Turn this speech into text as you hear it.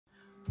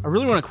I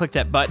really want to click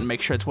that button,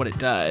 make sure it's what it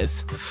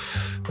does.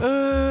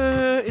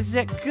 Is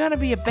that gonna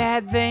be a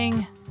bad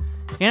thing?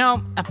 You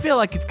know, I feel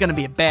like it's gonna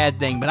be a bad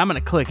thing, but I'm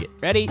gonna click it.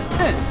 Ready?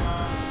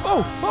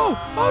 Oh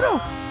no!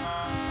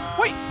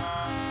 Wait!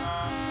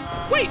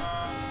 Wait!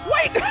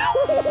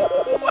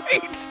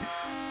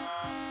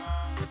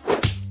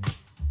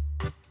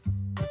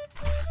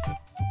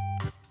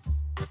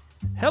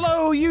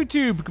 Hello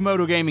YouTube,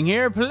 Camodo Gaming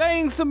here,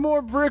 playing some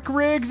more Brick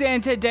Rigs,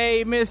 and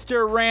today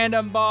Mr.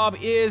 Random Bob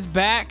is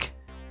back,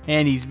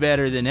 and he's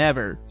better than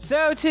ever.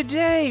 So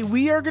today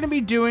we are going to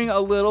be doing a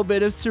little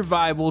bit of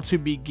survival to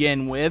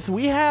begin with.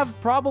 We have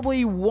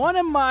probably one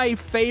of my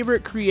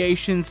favorite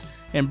creations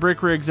in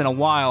Brick Rigs in a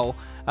while.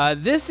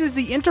 This is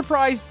the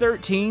Enterprise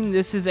 13.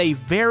 This is a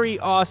very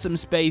awesome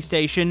space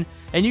station,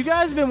 and you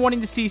guys have been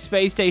wanting to see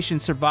space station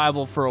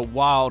survival for a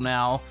while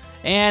now.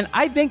 And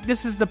I think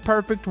this is the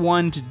perfect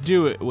one to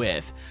do it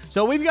with.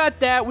 So we've got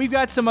that. We've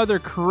got some other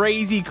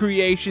crazy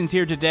creations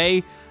here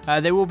today.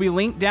 They will be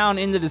linked down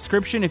in the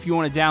description if you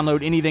want to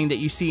download anything that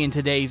you see in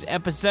today's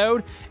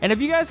episode. And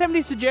if you guys have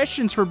any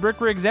suggestions for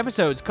Brick Rigs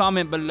episodes,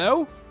 comment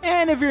below.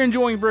 And if you're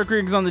enjoying Brick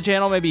Rigs on the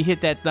channel, maybe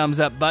hit that thumbs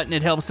up button.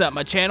 It helps out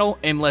my channel.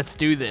 And let's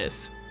do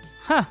this.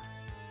 Huh.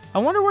 I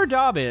wonder where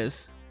Dob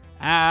is.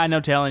 No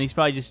telling. He's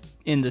probably just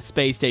in the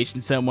space station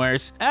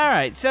somewheres.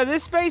 Alright, so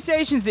this space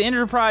station is the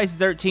Enterprise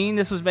 13.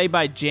 This was made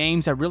by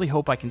James. I really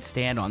hope I can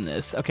stand on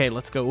this. Okay,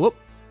 let's go. Whoop.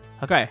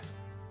 Okay.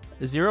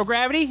 Zero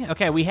gravity?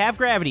 Okay, we have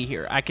gravity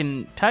here. I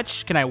can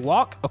touch. Can I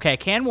walk? Okay, I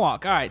can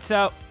walk. Alright,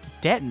 so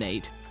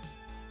detonate.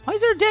 Why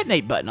is there a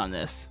detonate button on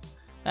this?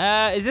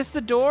 Is this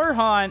the door? Hold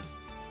on.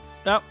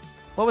 Oh,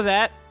 what was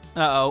that?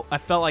 Uh-oh. I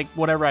felt like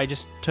whatever I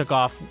just took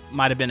off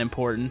might have been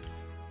important.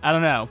 I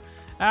don't know.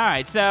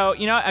 Alright, so,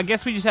 you know, I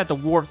guess we just have to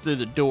warp through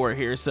the door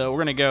here. So we're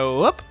going to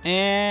go up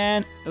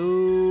and...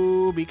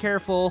 Ooh, be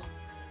careful.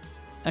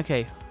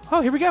 Okay.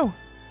 Oh, here we go.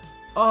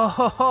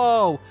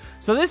 Oh,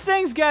 so this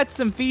thing's got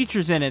some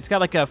features in it. It's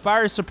got like a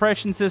fire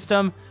suppression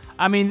system.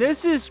 I mean,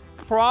 this is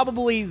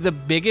probably the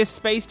biggest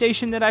space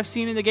station that I've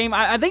seen in the game.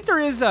 I think there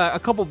is a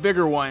couple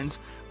bigger ones,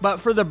 but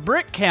for the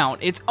brick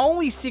count, it's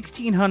only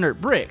 1,600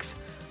 bricks.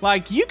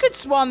 Like, you could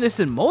spawn this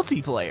in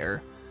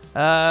multiplayer.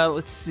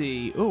 Let's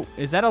see. Oh,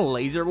 is that a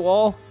laser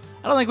wall?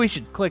 I don't think we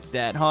should click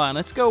that. Hold on,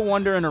 let's go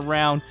wandering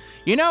around.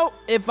 You know,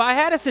 if I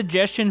had a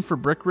suggestion for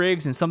Brick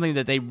Rigs and something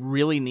that they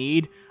really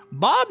need,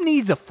 Bob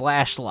needs a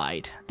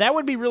flashlight. That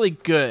would be really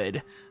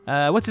good.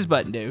 What's his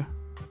button do?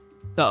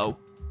 Uh-oh.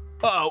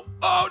 Uh-oh.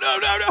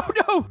 Oh,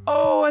 no.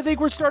 Oh, I think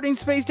we're starting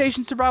space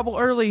station survival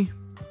early.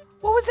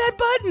 What was that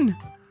button?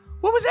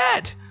 What was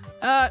that?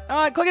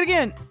 Click it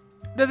again.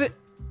 Does it?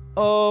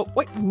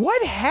 Wait,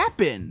 what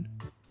happened?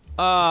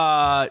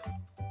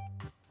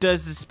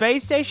 Does the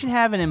space station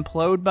have an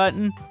implode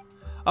button?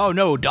 Oh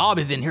no, Dob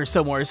is in here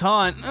somewhere,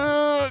 hon.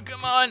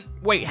 Come on.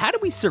 Wait, how do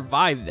we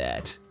survive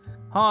that?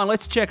 Hold on,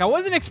 let's check. I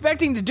wasn't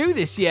expecting to do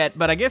this yet,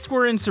 but I guess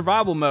we're in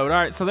survival mode. All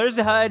right, so there's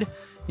the HUD.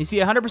 You see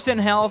 100%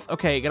 health.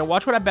 Okay, gotta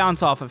watch what I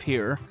bounce off of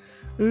here.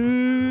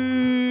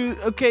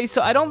 Okay,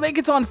 so I don't think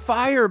it's on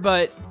fire,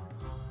 but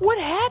what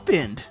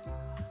happened?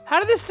 How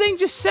did this thing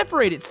just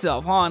separate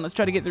itself? Hold on, let's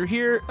try to get through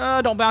here.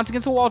 Don't bounce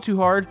against the wall too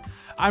hard.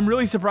 I'm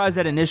really surprised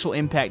that initial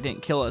impact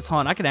didn't kill us.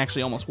 Hold on, I can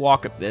actually almost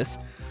walk up this.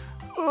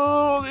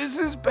 Oh, this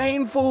is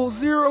painful.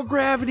 Zero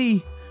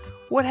gravity.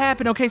 What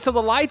happened? Okay, so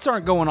the lights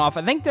aren't going off.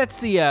 I think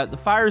that's the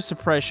fire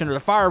suppression or the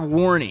fire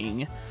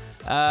warning.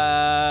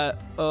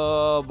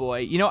 Oh boy.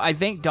 You know, I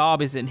think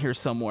Dob is in here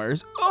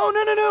somewheres.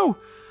 Oh, no.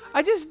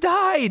 I just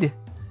died.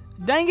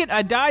 Dang it,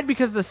 I died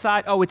because the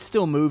side... Oh, it's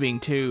still moving,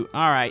 too.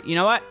 All right, you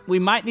know what? We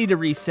might need to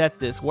reset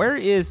this. Where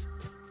is...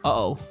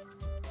 Uh-oh.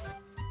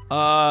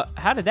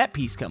 How did that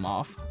piece come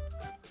off?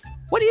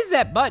 What is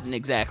that button,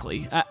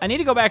 exactly? I need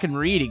to go back and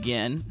read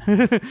again.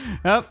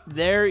 Oh,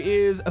 there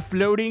is a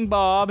floating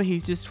Bob.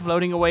 He's just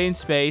floating away in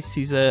space.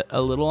 He's a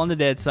little on the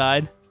dead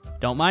side.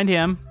 Don't mind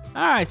him.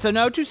 All right, so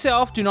note to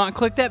self, do not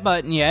click that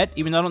button yet,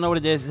 even though I don't know what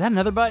it is. Is that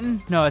another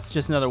button? No, it's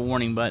just another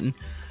warning button.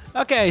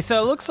 Okay, so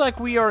it looks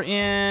like we are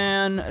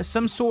in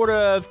some sort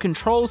of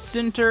control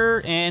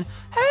center, and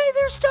hey,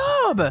 there's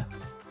Dob!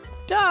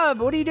 Dob,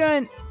 what are you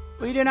doing?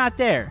 What are you doing out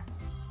there?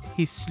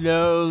 He's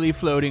slowly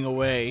floating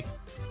away.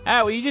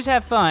 Alright, well, you just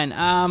have fun.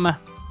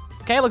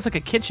 Okay, it looks like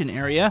a kitchen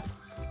area.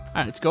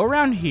 Alright, let's go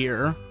around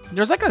here.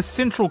 There's like a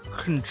central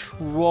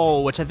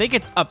control, which I think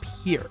it's up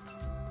here.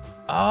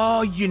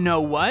 Oh, you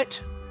know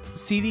what?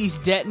 See these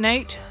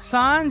detonate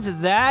signs?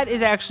 That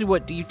is actually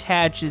what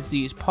detaches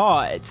these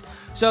pods.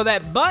 So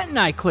that button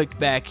I clicked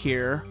back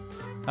here,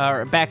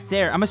 or back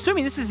there, I'm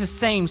assuming this is the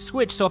same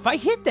switch. So if I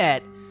hit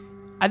that,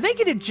 I think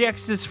it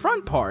ejects this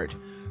front part.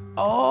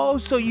 Oh,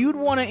 so you'd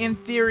want to, in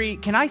theory,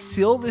 can I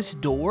seal this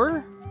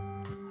door?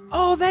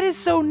 Oh, that is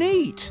so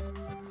neat.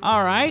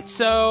 All right,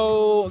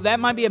 so that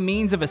might be a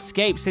means of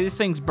escape. Say this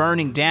thing's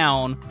burning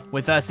down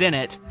with us in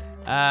it.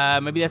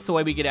 Maybe that's the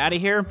way we get out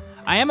of here.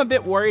 I am a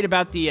bit worried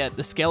about the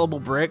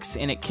scalable bricks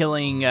and it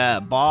killing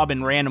Bob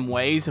in random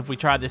ways if we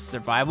try this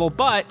survival,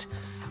 but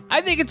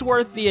I think it's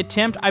worth the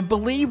attempt. I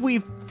believe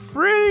we've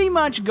pretty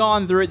much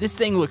gone through it. This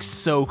thing looks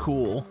so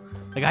cool.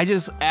 Like, I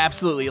just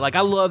absolutely, like,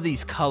 I love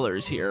these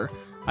colors here.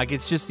 Like,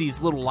 it's just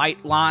these little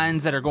light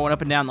lines that are going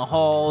up and down the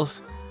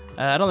halls.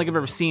 I don't think I've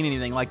ever seen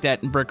anything like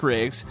that in Brick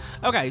Rigs.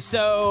 Okay,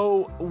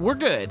 so we're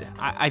good,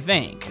 I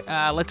think.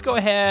 Let's go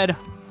ahead.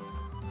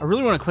 I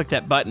really want to click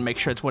that button, make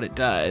sure it's what it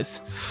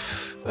does.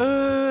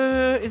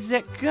 Is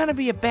that gonna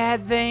be a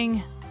bad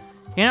thing?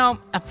 You know,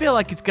 I feel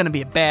like it's gonna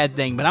be a bad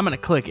thing, but I'm gonna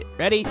click it.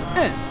 Ready?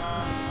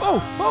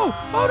 Oh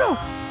no!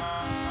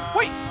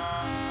 Wait!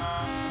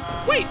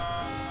 Wait!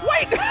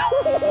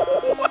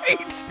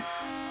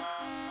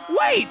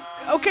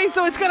 Okay,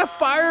 so it's got a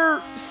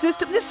fire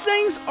system. This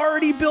thing's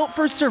already built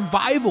for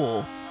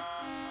survival.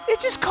 It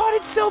just caught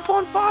itself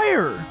on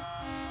fire.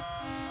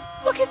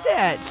 Look at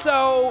that.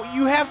 So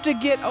you have to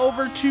get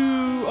over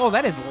to... Oh,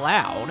 that is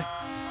loud.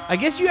 I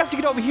guess you have to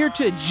get over here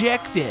to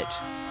eject it.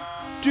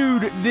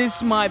 Dude,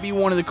 this might be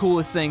one of the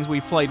coolest things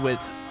we've played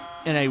with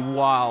in a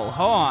while.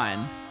 Hold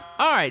on.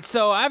 All right,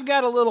 so I've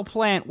got a little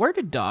plant. Where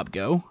did Dob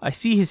go? I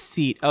see his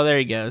seat. Oh, there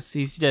he goes.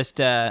 He's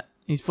just,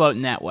 he's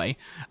floating that way.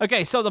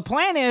 Okay, so the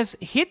plan is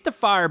hit the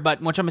fire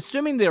button, which I'm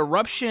assuming the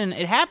eruption,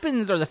 it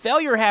happens, or the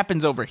failure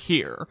happens over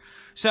here.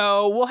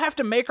 So we'll have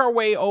to make our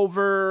way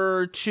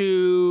over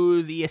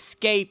to the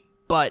escape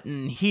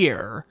button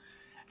here.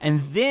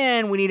 And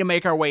then we need to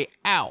make our way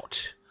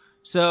out.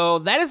 So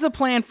that is the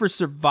plan for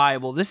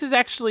survival. This is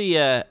actually,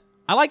 I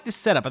like this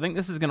setup. I think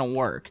this is going to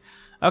work.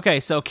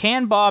 Okay, so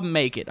can Bob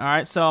make it? All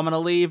right, so I'm going to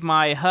leave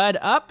my HUD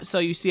up so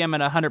you see I'm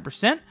at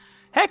 100%.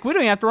 Heck, we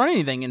don't even have to run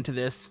anything into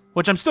this,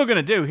 which I'm still going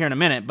to do here in a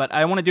minute, but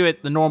I want to do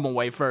it the normal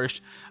way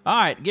first. All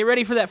right, get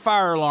ready for that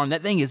fire alarm.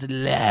 That thing is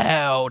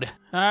loud.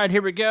 All right,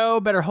 here we go.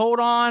 Better hold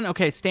on.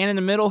 Okay, stand in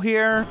the middle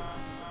here.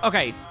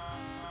 Okay,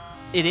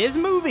 it is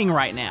moving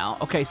right now.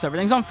 Okay, so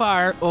everything's on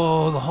fire.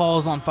 Oh, the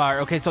hall's on fire.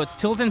 Okay, so it's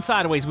tilting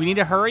sideways. We need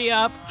to hurry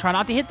up. Try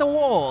not to hit the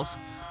walls.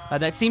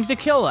 That seems to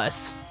kill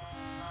us.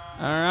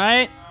 All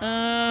right.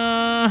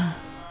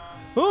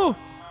 Oh,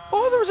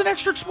 there was an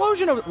extra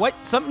explosion over. What?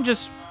 Something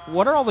just.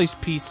 What are all these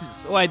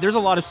pieces? Wait, there's a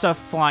lot of stuff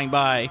flying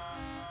by.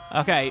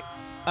 Okay.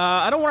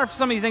 I don't wonder if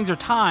some of these things are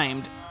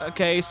timed.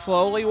 Okay,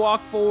 slowly walk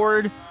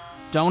forward.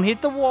 Don't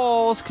hit the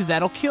walls, because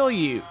that'll kill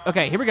you.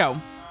 Okay, here we go.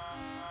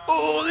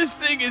 Oh, this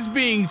thing is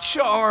being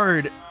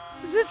charred.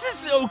 This is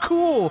so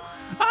cool.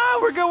 Ah,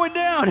 we're going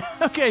down.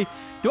 Okay.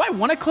 Do I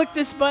want to click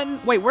this button?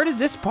 Wait, where did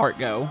this part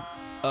go?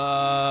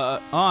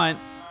 On.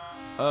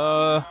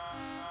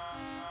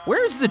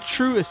 Where's the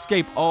true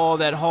escape? Oh,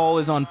 that hall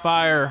is on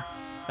fire.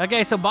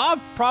 Okay, so Bob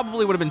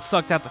probably would have been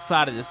sucked out the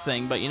side of this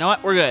thing, but you know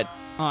what? We're good.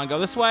 Go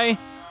this way.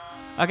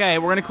 Okay,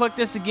 we're gonna click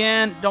this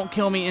again. Don't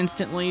kill me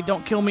instantly.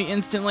 Don't kill me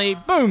instantly.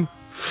 Boom.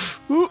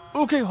 Ooh,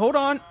 okay, hold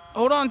on.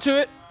 Hold on to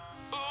it.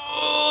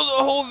 Oh,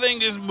 the whole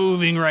thing is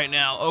moving right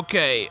now.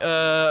 Okay,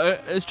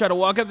 let's try to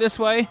walk up this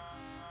way.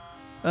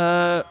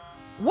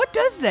 What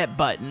does that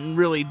button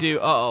really do?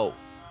 Uh-oh.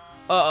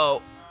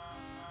 Uh-oh.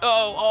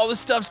 Oh, all the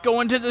stuff's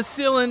going to the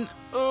ceiling.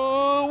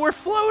 Oh, we're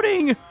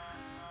floating.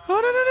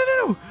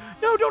 Oh, no.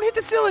 No, don't hit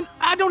the ceiling.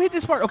 Don't hit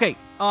this part. Okay,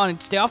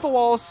 stay off the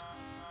walls.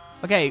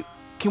 Okay,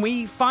 can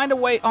we find a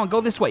way?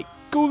 Go this way.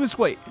 Go this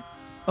way.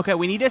 Okay,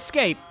 we need to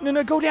escape.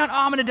 No, go down. Oh,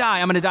 I'm gonna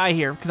die. I'm gonna die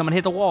here because I'm gonna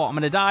hit the wall. I'm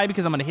gonna die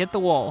because I'm gonna hit the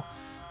wall.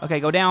 Okay,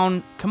 go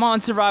down. Come on,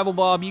 Survival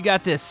Bob. You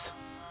got this.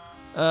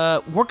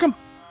 We're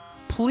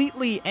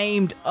completely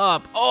aimed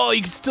up. Oh,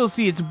 you can still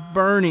see it's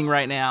burning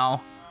right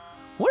now.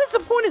 What is the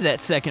point of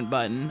that second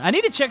button? I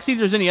need to check, see if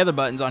there's any other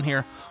buttons on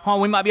here. Hold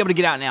on, we might be able to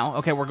get out now.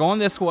 Okay, we're going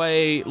this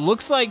way.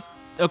 Looks like,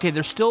 okay,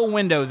 there's still a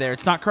window there.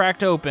 It's not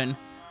cracked open.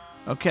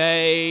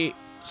 Okay,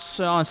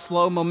 so on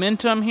slow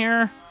momentum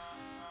here.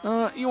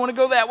 You want to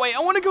go that way? I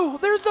want to go.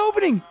 There's the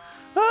opening.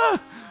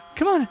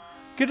 Come on,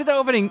 get to the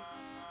opening.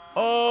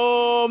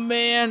 Oh,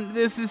 man,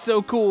 this is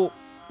so cool.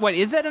 Wait,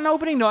 is that an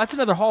opening? No, that's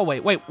another hallway.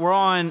 Wait, we're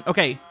on,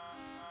 okay.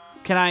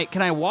 Can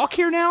I walk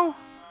here now?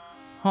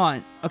 Hold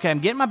on. Okay, I'm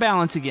getting my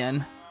balance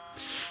again.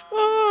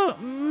 Oh,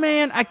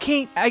 man, I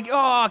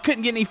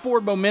couldn't get any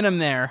forward momentum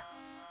there.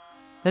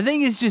 The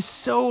thing is just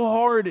so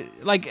hard.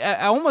 Like,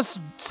 I almost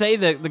say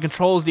that the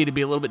controls need to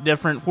be a little bit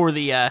different for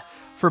the,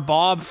 for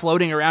Bob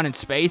floating around in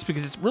space,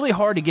 because it's really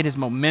hard to get his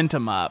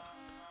momentum up.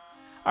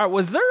 All right,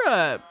 was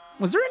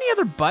there any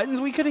other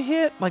buttons we could have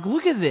hit? Like,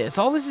 look at this.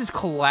 All this is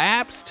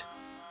collapsed.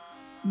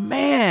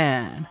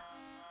 Man,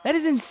 that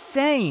is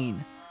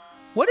insane.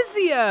 What is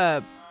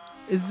the,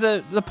 is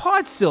the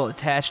pod still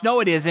attached? No,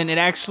 it isn't. It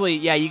actually,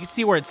 yeah, you can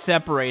see where it's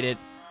separated.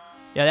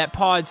 Yeah, that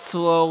pod's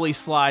slowly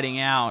sliding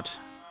out.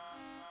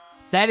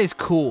 That is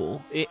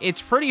cool.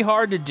 It's pretty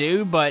hard to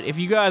do, but if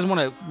you guys want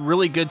a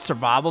really good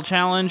survival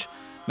challenge,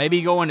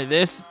 maybe go into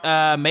this,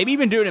 maybe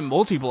even do it in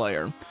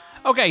multiplayer.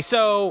 Okay,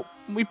 so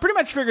we pretty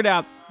much figured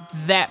out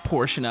that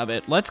portion of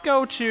it. Let's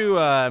go to,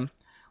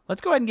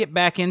 let's go ahead and get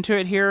back into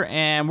it here,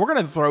 and we're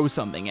going to throw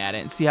something at it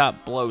and see how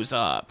it blows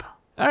up.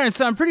 Alright,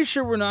 so I'm pretty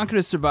sure we're not going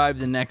to survive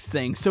the next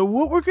thing. So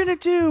what we're going to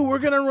do, we're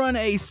going to run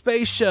a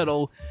space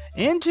shuttle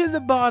into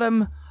the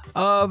bottom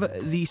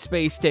of the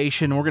space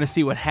station. We're going to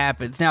see what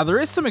happens. Now, there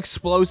is some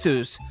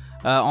explosives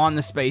on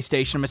the space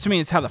station. I'm assuming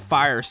it's how the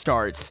fire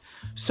starts.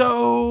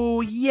 So,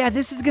 yeah,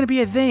 this is going to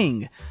be a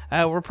thing.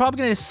 We're probably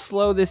going to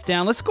slow this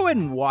down. Let's go ahead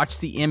and watch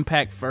the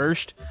impact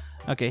first.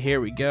 Okay, here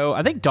we go.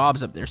 I think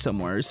Dob's up there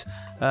somewheres.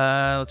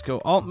 Let's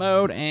go alt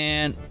mode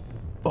and...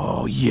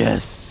 Oh,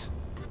 yes.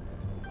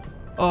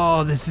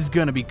 Oh, this is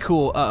going to be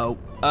cool.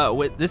 Uh-oh.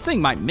 Wait, this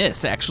thing might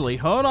miss, actually.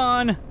 Hold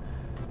on.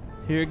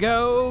 Here it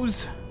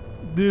goes.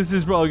 This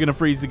is probably going to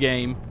freeze the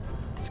game.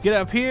 Let's get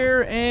up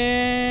here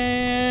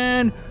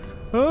and...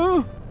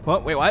 Oh,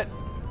 wait, what?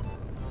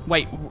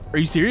 Wait, are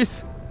you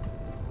serious?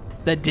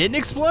 That didn't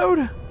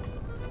explode?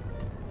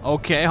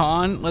 Okay,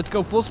 hon, let's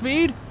go full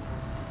speed.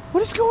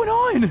 What is going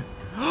on?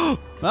 Oh,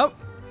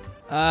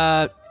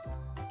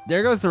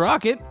 there goes the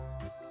rocket.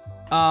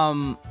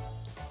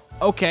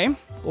 Okay,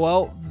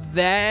 well,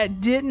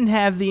 that didn't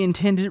have the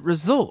intended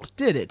result,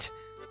 did it?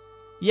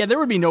 Yeah, there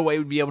would be no way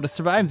we'd be able to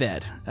survive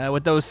that.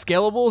 With those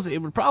scalables, it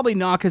would probably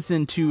knock us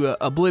into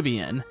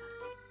oblivion.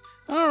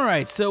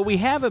 Alright, so we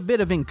have a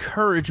bit of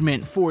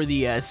encouragement for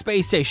the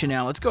space station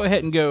now. Let's go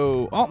ahead and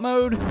go alt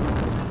mode.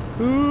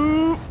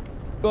 Ooh.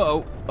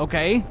 Uh-oh,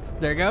 okay,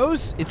 there it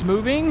goes. It's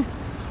moving.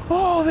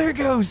 Oh, there it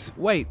goes.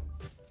 Wait,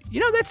 you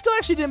know, that still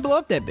actually didn't blow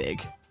up that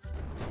big.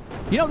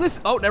 You know,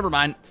 this, oh, never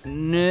mind.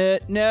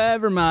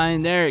 Never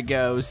mind, there it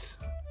goes.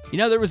 You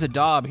know, there was a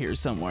Dob here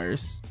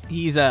somewheres.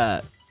 He's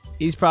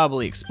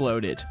probably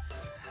exploded.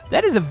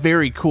 That is a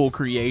very cool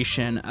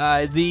creation.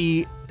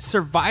 The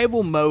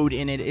survival mode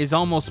in it is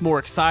almost more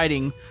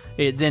exciting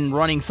than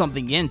running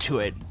something into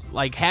it.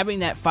 Like having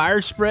that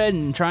fire spread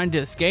and trying to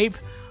escape,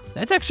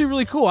 that's actually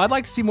really cool. I'd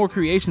like to see more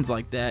creations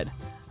like that.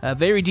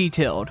 Very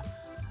detailed.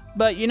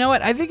 But you know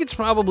what? I think it's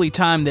probably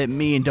time that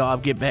me and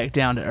Dob get back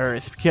down to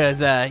Earth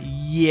because,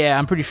 yeah,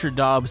 I'm pretty sure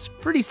Dob's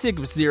pretty sick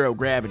of zero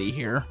gravity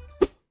here.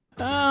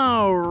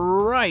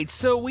 Alright,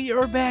 so we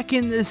are back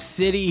in this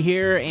city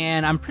here,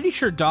 and I'm pretty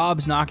sure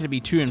Dob's not going to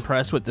be too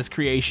impressed with this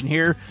creation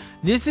here.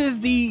 This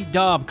is the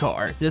Dob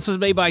car. This was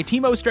made by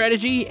Timo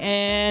Strategy,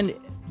 and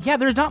yeah,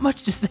 there's not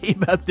much to say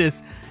about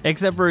this,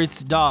 except for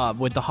it's Dob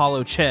with the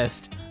hollow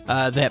chest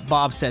that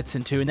Bob sets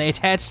into, and they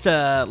attached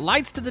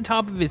lights to the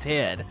top of his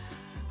head.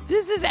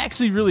 This is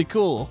actually really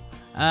cool.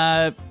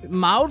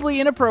 Mildly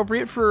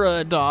inappropriate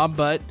for Dob,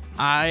 but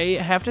I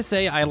have to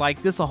say I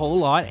like this a whole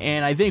lot,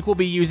 and I think we'll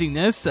be using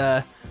this.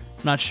 I'm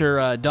not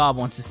sure Dob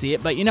wants to see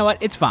it, but you know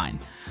what? It's fine.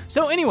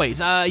 So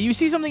anyways, you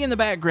see something in the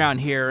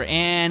background here,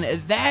 and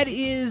that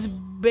is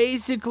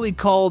basically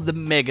called the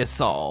Mega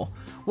Saw,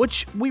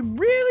 which we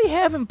really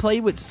haven't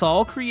played with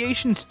saw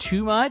creations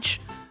too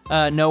much.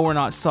 No, we're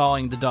not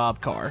sawing the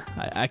Dob car.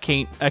 I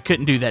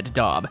couldn't do that to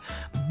Dob.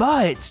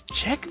 But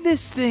check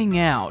this thing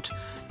out.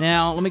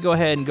 Now, let me go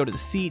ahead and go to the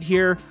seat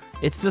here.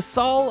 It's the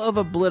Saw of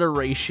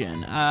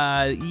Obliteration.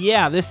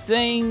 Yeah, this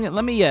thing,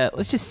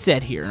 let's just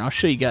set here and I'll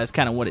show you guys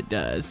kind of what it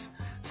does.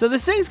 So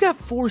this thing's got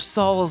 4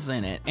 saws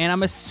in it, and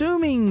I'm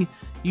assuming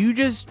you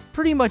just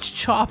pretty much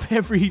chop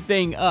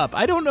everything up.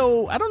 I don't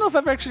know if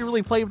I've actually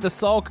really played with the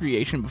saw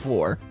creation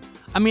before.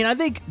 I mean, I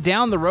think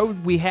down the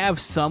road we have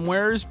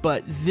somewheres,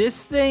 but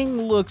this thing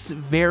looks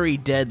very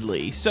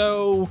deadly.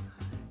 So,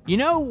 you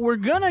know, we're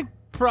gonna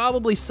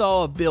probably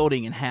saw a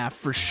building in half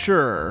for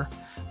sure,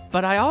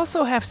 but I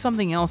also have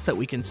something else that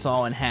we can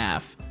saw in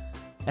half,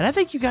 and I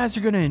think you guys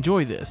are gonna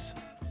enjoy this.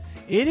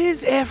 It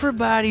is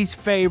everybody's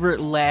favorite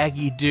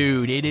laggy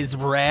dude. It is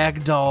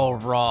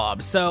Ragdoll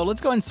Rob. So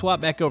let's go ahead and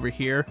swap back over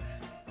here.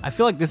 I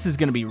feel like this is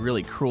gonna be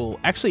really cruel.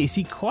 Actually, is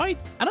he quite,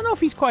 I don't know if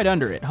he's quite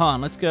under it. Hold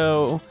on, let's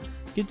go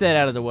get that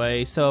out of the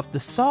way. So if the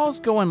saw's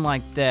going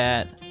like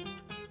that,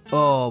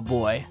 oh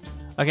boy.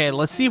 Okay,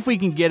 let's see if we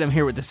can get him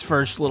here with this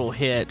first little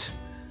hit.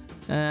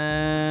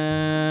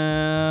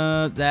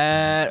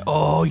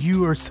 Oh,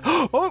 you are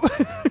so, oh,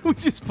 we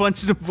just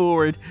punched him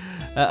forward.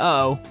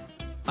 Uh-oh.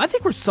 I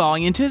think we're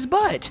sawing into his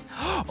butt.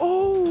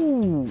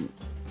 Oh,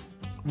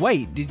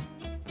 wait,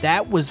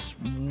 that was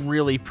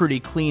really pretty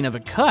clean of a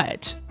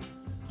cut.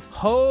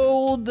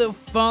 Hold the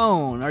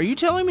phone. Are you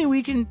telling me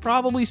we can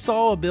probably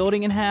saw a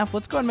building in half?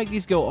 Let's go ahead and make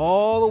these go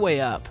all the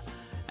way up.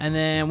 And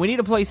then we need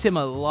to place him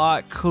a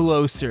lot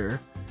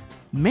closer.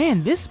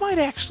 Man, this might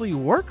actually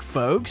work,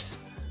 folks.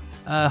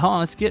 Hold on,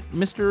 let's get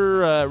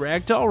Mr.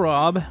 Ragdoll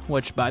Rob,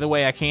 which, by the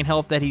way, I can't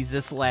help that he's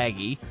this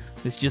laggy.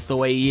 It's just the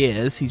way he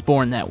is. He's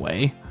born that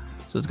way.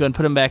 So let's go ahead and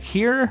put him back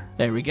here.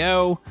 There we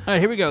go. All right,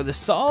 here we go. The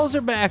saws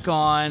are back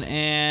on,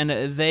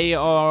 and they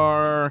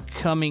are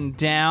coming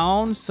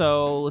down.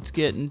 So let's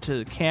get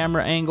into the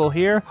camera angle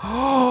here.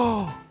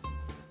 Oh!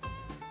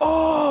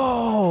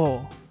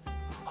 Oh!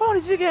 Oh,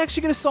 is he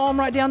actually going to saw him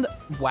right down the...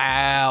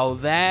 Wow,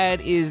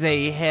 that is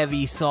a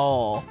heavy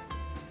saw.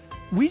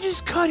 We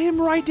just cut him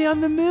right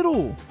down the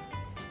middle.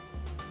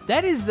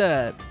 That is,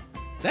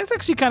 that's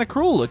actually kind of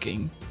cruel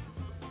looking.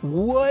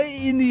 What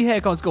in the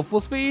heck? Let's go full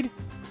speed.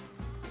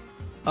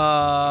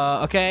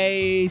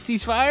 Okay,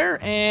 ceasefire,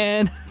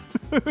 and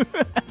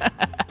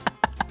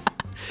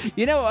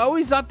you know, I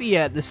always thought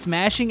the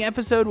smashing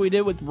episode we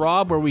did with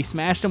Rob, where we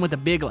smashed him with a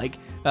big, like,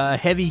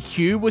 heavy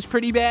cube was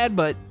pretty bad,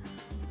 but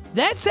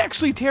that's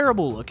actually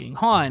terrible looking.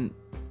 Hold on,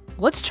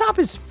 Let's chop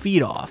his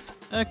feet off.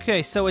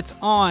 Okay, so it's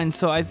on,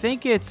 so I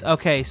think it's...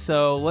 Okay,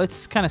 so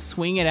let's kind of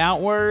swing it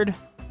outward.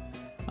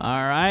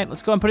 Alright,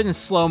 let's go and put it in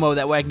slow-mo,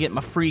 that way I can get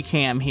my free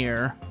cam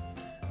here.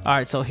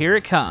 Alright, so here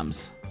it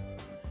comes.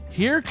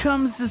 Here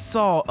comes the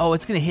saw. Oh,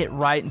 it's gonna hit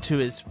right into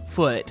his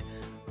foot.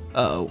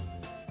 Uh-oh.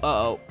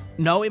 Uh-oh.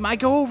 No, it might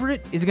go over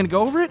it. Is it gonna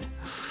go over it?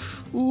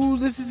 Ooh,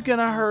 this is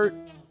gonna hurt.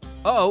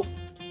 Uh-oh.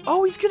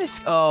 Oh,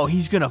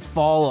 he's gonna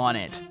fall on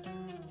it.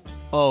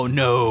 Oh,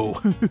 no.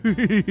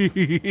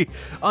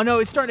 Oh, no,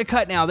 it's starting to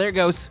cut now. There it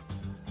goes.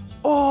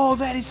 Oh,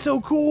 that is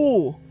so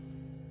cool.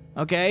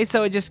 Okay,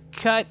 so it just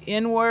cut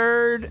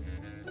inward.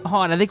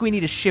 Hold on, I think we need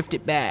to shift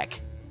it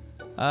back.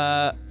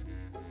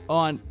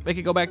 On, make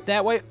it go back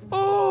that way.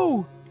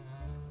 Oh!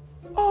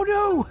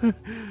 Oh, no!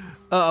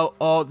 Uh-oh,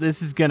 oh,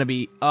 this is gonna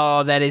be...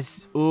 Oh, that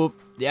is... Oop,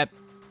 yep.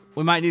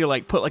 We might need to,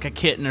 like, put, like, a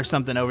kitten or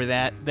something over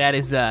that. That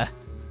is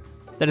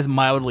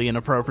mildly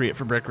inappropriate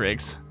for brick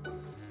rigs.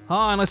 Hold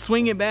on, let's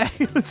swing it back.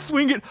 Let's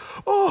swing it.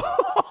 Oh!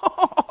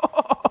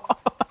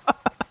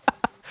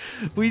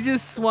 We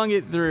just swung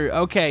it through.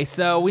 Okay,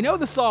 so we know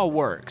the saw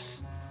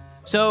works.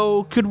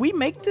 So could we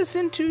make this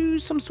into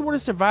some sort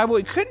of survival?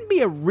 It couldn't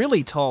be a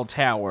really tall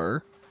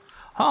tower.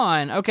 Hold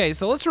on. Okay,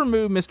 so let's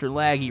remove Mr.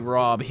 Laggy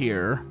Rob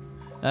here.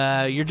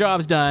 Your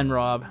job's done,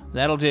 Rob.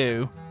 That'll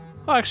do.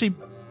 Oh, actually,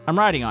 I'm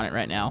riding on it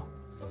right now.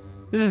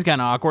 This is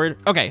kind of awkward.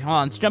 Okay, hold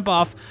on, let's jump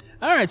off.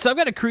 Alright, so I've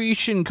got a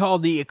creation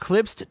called the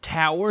Eclipsed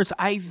Towers.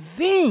 I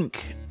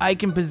think I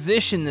can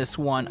position this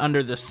one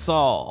under the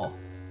saw.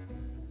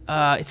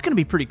 It's gonna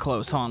be pretty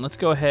close. Hold on, let's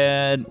go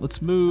ahead.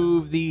 Let's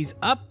move these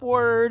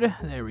upward.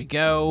 There we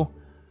go.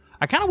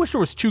 I kind of wish there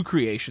was two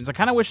creations. I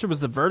kind of wish there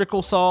was the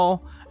vertical saw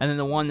and then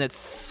the one that's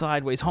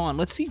sideways. Hold on,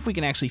 let's see if we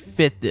can actually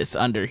fit this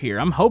under here.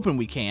 I'm hoping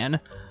we can.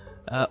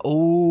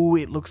 Oh,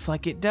 it looks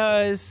like it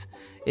does.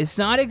 It's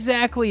not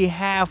exactly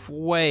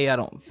halfway, I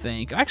don't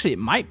think. Actually, it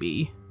might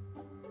be.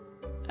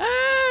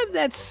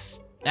 That's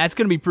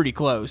gonna be pretty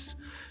close.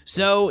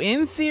 So,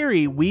 in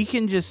theory, we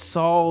can just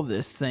solve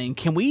this thing.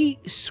 Can we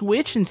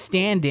switch and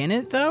stand in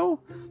it, though?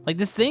 Like,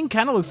 this thing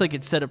kind of looks like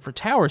it's set up for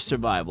tower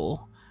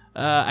survival.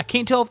 I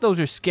can't tell if those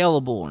are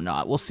scalable or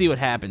not. We'll see what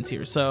happens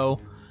here.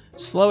 So,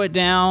 slow it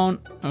down.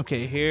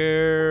 Okay,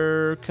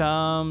 here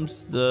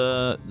comes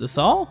the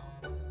saw?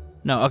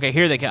 No, okay,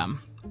 here they come.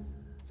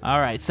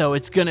 Alright, so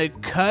it's gonna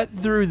cut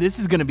through. This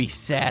is gonna be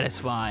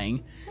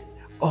satisfying.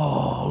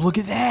 Oh, look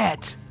at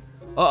that!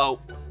 Uh-oh.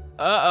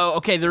 Uh-oh.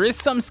 Okay, there is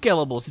some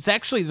scallables. It's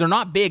actually, they're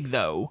not big,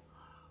 though.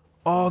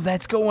 Oh,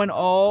 that's going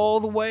all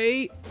the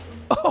way.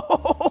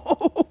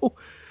 Oh!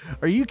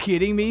 Are you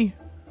kidding me?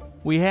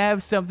 We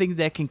have something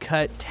that can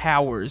cut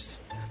towers.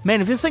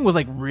 Man, if this thing was,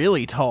 like,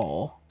 really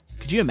tall.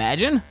 Could you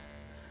imagine?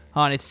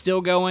 Hold on, it's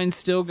still going,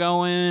 still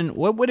going.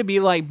 What would it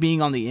be like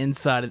being on the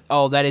inside of...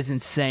 Oh, that is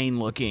insane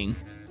looking.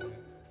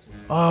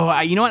 Oh,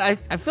 you know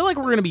what? I feel like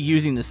we're going to be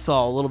using the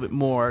saw a little bit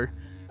more.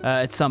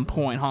 At some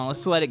point, huh?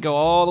 Let's let it go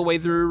all the way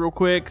through real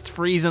quick. It's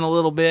freezing a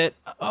little bit.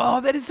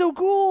 Oh, that is so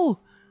cool.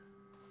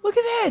 Look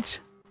at that.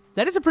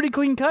 That is a pretty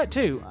clean cut,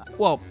 too.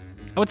 Well,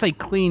 I would say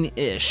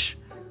clean-ish.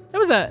 That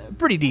was a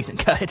pretty decent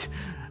cut.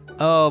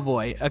 Oh,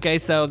 boy. Okay,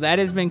 so that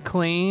has been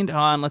cleaned. Hold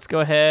on, let's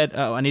go ahead.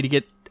 Oh, I need to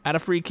get out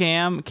of free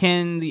cam.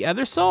 Can the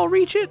other saw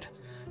reach it?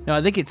 No,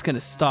 I think it's going to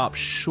stop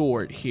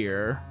short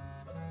here.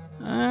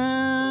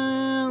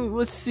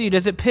 Let's see.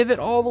 Does it pivot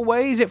all the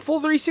way? Is it full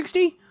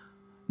 360?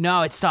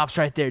 No, it stops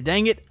right there.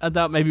 Dang it. I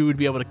thought maybe we'd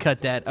be able to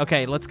cut that.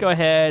 Okay, let's go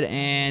ahead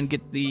and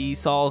get the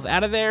saws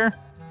out of there.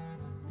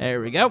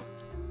 There we go. All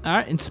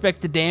right,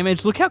 inspect the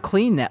damage. Look how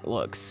clean that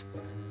looks.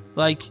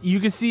 Like, you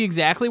can see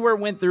exactly where it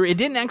went through. It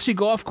didn't actually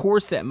go off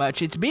course that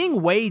much. It's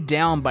being weighed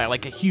down by,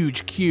 like, a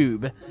huge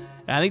cube.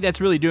 And I think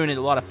that's really doing it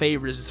a lot of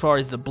favors as far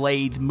as the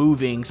blades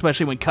moving,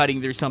 especially when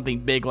cutting through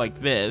something big like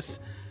this.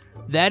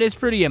 That is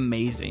pretty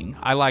amazing.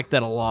 I like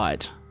that a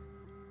lot.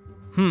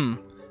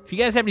 If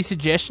you guys have any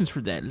suggestions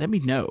for that, let me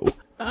know.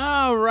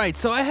 Alright,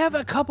 so I have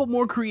a couple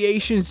more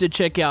creations to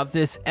check out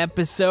this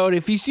episode.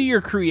 If you see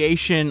your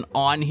creation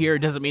on here,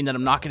 it doesn't mean that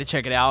I'm not going to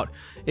check it out.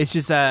 It's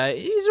just,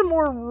 these are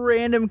more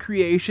random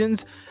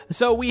creations.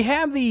 So we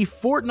have the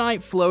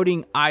Fortnite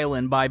Floating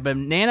Island by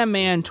Banana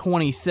Man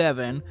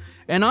 27.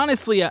 And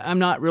honestly, I'm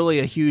not really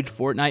a huge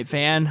Fortnite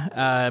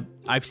fan.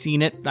 I've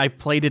seen it, I've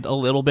played it a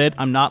little bit.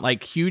 I'm not,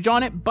 like, huge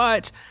on it,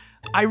 but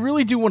I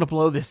really do want to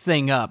blow this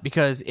thing up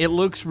because it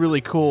looks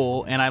really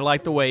cool and I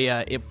like the way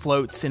it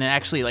floats and it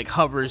actually like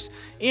hovers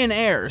in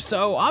air.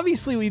 So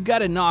obviously we've got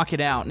to knock it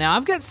out. Now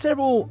I've got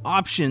several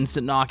options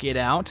to knock it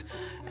out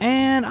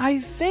and I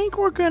think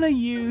we're going to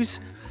use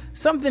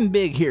something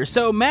big here.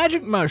 So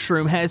Magic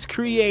Mushroom has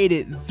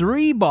created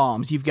 3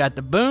 bombs. You've got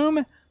the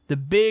boom, the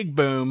big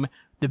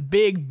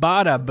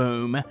bada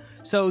boom.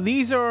 So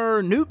these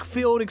are nuke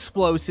field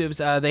explosives.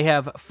 They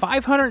have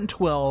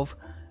 512,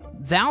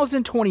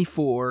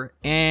 1,024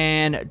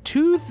 and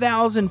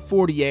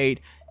 2,048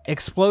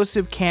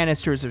 explosive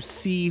canisters of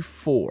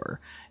C4.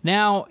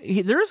 Now,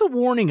 there is a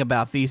warning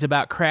about these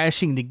about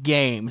crashing the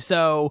game.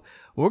 So,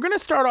 we're going to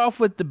start off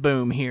with the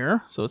boom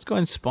here. So, let's go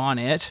ahead and spawn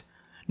it.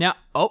 Now,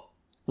 oh,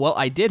 well,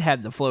 I did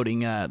have the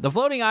floating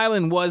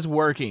island was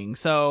working.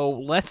 So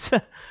let's,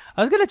 I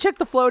was going to check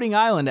the floating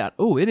island out.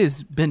 Oh, it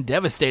has been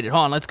devastated.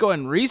 Hold on, let's go ahead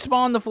and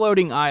respawn the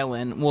floating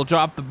island. We'll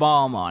drop the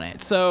bomb on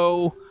it.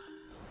 So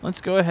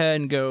let's go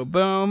ahead and go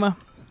boom.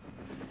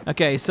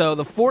 Okay, so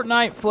the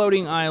Fortnite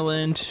floating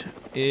island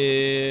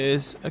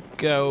is a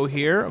go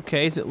here.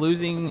 Okay, is it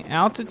losing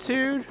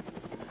altitude?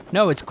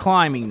 No, it's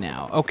climbing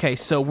now. Okay,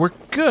 so we're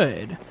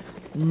good.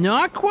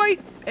 Not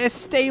quite as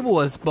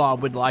stable as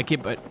Bob would like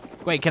it, but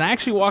wait, can I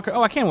actually walk?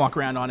 Oh, I can walk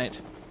around on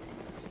it.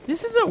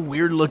 This is a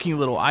weird looking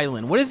little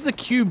island. What is the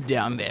cube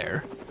down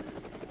there?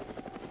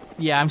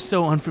 Yeah, I'm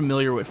so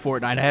unfamiliar with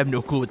Fortnite. I have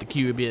no clue what the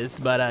cube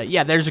is, but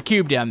yeah, there's a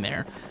cube down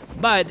there.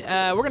 But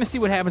we're gonna see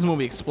what happens when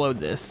we explode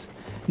this.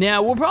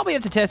 Now, we'll probably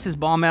have to test this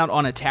bomb out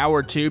on a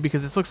tower too,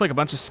 because this looks like a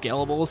bunch of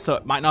scallables, so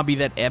it might not be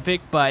that epic,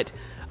 but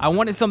I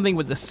wanted something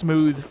with a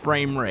smooth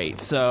frame rate,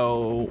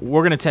 so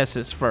we're gonna test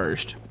this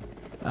first.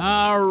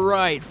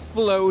 Alright,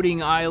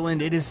 floating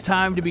island, it is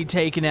time to be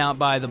taken out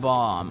by the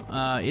bomb.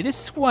 It is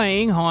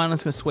swaying. Hold on,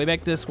 let's go sway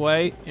back this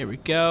way. Here we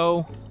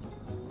go.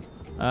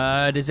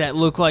 Does that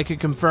look like a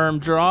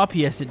confirmed drop?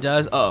 Yes, it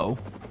does. Uh-oh.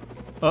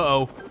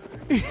 Uh-oh.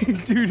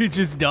 Dude, it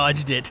just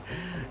dodged it.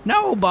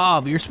 No,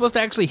 Bob, you're supposed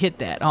to actually hit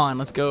that. Hold on,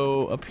 let's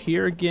go up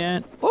here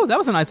again. Oh, that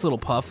was a nice little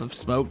puff of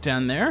smoke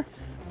down there.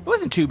 It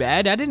wasn't too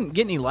bad. I didn't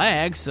get any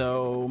lag,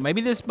 so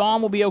maybe this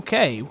bomb will be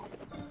okay.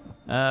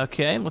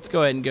 Okay, let's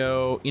go ahead and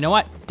go. You know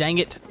what? Dang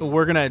it.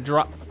 We're going to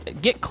drop.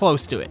 Get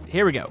close to it.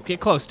 Here we go.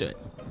 Get close to it.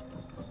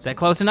 Is that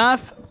close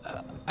enough?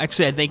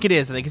 Actually, I think it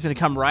is. I think it's going to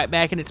come right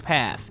back in its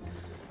path.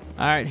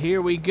 All right,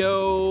 here we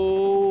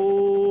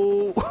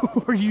go.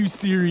 Are you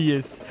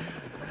serious?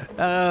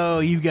 Oh,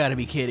 you've got to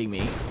be kidding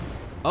me.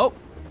 Oh,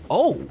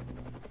 oh,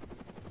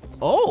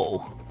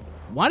 oh.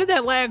 Why did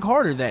that lag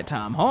harder that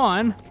time? Hold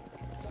on. All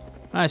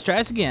right, let's try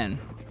this again.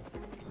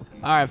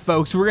 All right,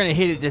 folks, we're gonna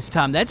hit it this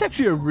time. That's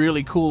actually a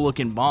really cool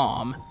looking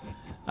bomb.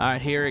 All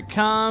right, here it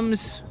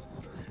comes.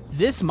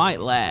 This might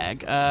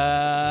lag.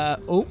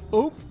 Oh,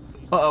 oh,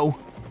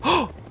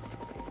 uh-oh.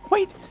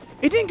 Wait,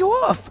 it didn't go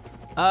off.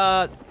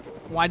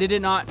 Why did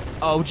it not?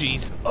 Oh,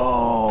 geez.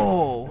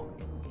 Oh.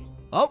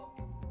 Oh.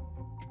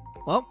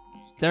 Well,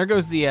 there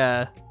goes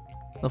the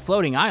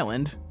floating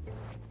island.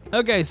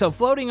 Okay, so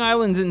floating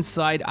island's in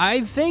sight. I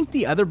think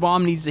the other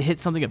bomb needs to hit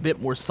something a bit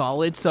more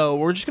solid, so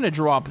we're just gonna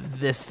drop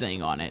this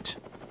thing on it.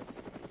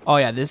 Oh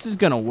yeah, this is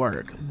gonna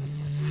work.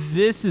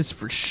 This is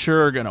for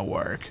sure gonna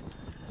work.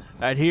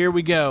 All right, here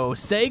we go.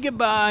 Say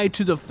goodbye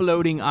to the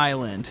floating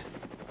island.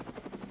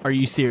 Are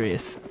you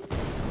serious?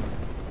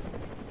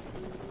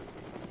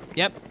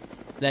 Yep,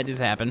 that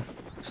just happened.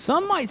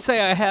 Some might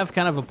say I have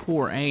kind of a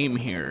poor aim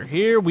here.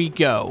 Here we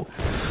go.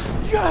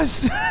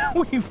 Yes,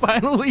 we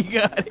finally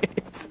got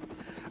it.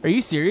 Are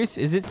you serious?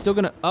 Is it still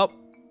gonna, oh,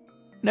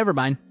 never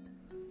mind.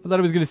 I thought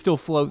it was gonna still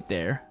float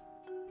there.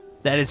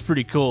 That is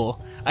pretty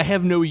cool. I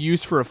have no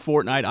use for a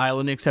Fortnite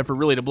island except for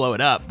really to blow it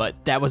up,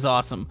 but that was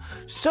awesome.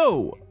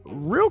 So,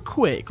 real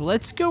quick,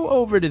 let's go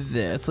over to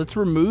this. Let's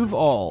remove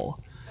all.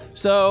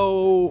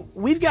 So,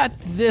 we've got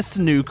this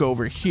nuke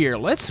over here.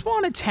 Let's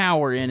spawn a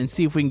tower in and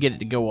see if we can get it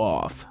to go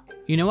off.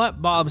 You know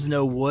what? Bob's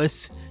no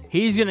wuss.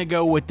 He's gonna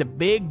go with the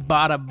big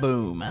bada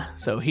boom.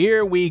 So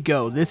here we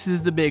go. This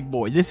is the big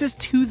boy. This is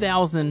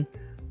 2,000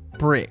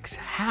 bricks.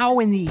 How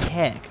in the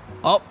heck?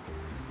 Oh,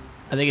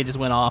 I think it just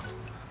went off.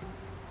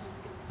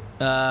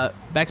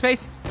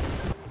 Backspace?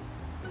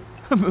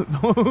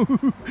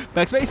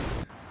 Backspace?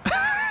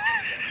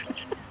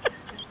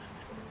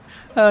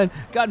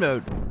 God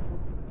mode.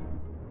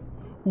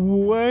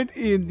 What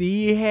in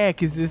the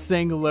heck is this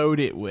thing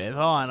loaded with?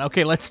 Hold on.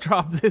 Okay, let's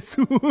drop this.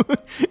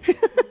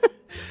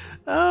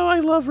 Oh, I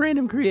love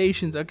random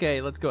creations.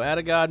 Okay, let's go out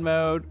of God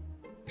mode.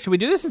 Should we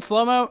do this in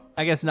slow-mo?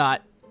 I guess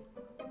not.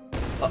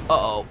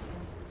 Uh-oh.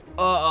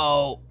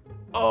 Uh-oh.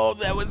 Oh,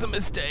 that was a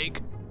mistake.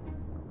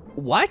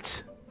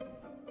 What?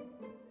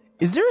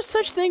 Is there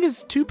such thing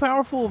as too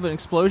powerful of an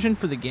explosion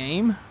for the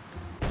game?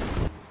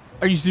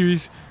 Are you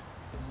serious?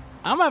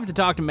 I'm gonna have to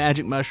talk to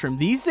Magic Mushroom.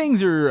 These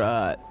things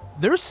are,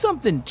 there's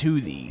something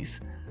to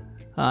these.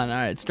 All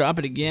right, let's drop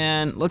it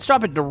again. Let's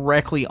drop it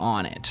directly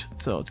on it.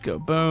 So let's go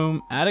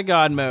boom, out of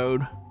God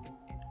mode.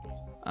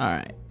 All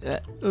right.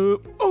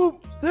 Oh,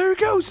 there it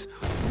goes.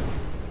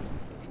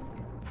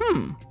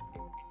 I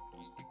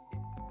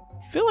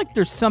feel like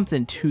there's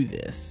something to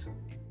this.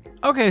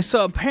 Okay,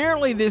 so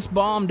apparently this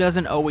bomb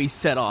doesn't always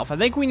set off. I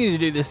think we need to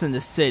do this in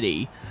the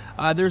city.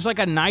 There's like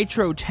a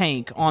nitro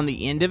tank on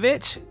the end of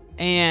it,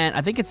 and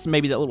I think it's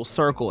maybe that little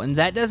circle, and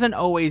that doesn't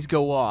always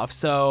go off,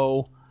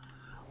 so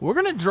we're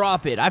gonna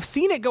drop it. I've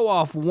seen it go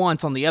off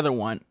once on the other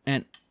one,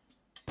 and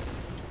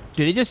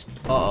did it just,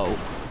 uh-oh,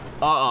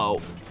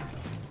 uh-oh,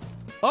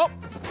 oh.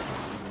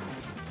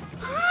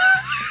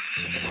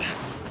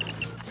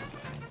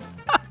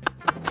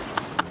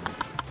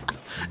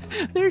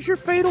 There's your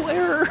fatal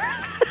error.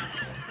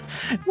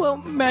 Well,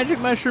 Magic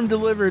Mushroom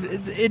delivered.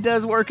 It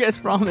does work as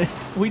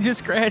promised. We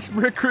just crashed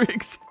Brick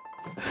Rigs.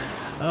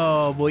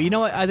 Oh boy, you know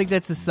what? I think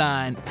that's a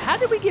sign. How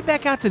did we get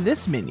back out to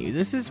this menu?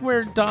 This is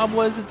where Dom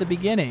was at the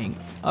beginning.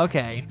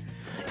 Okay.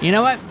 You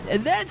know what?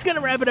 That's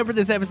gonna wrap it up for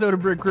this episode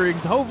of Brick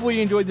Rigs. Hopefully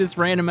you enjoyed this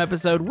random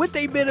episode with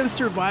a bit of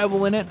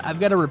survival in it. I've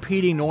got a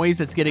repeating noise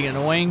that's getting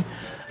annoying.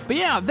 But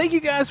yeah, thank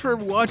you guys for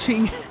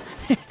watching.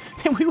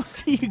 And we will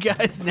see you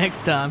guys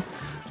next time.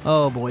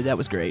 Oh boy, that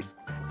was great.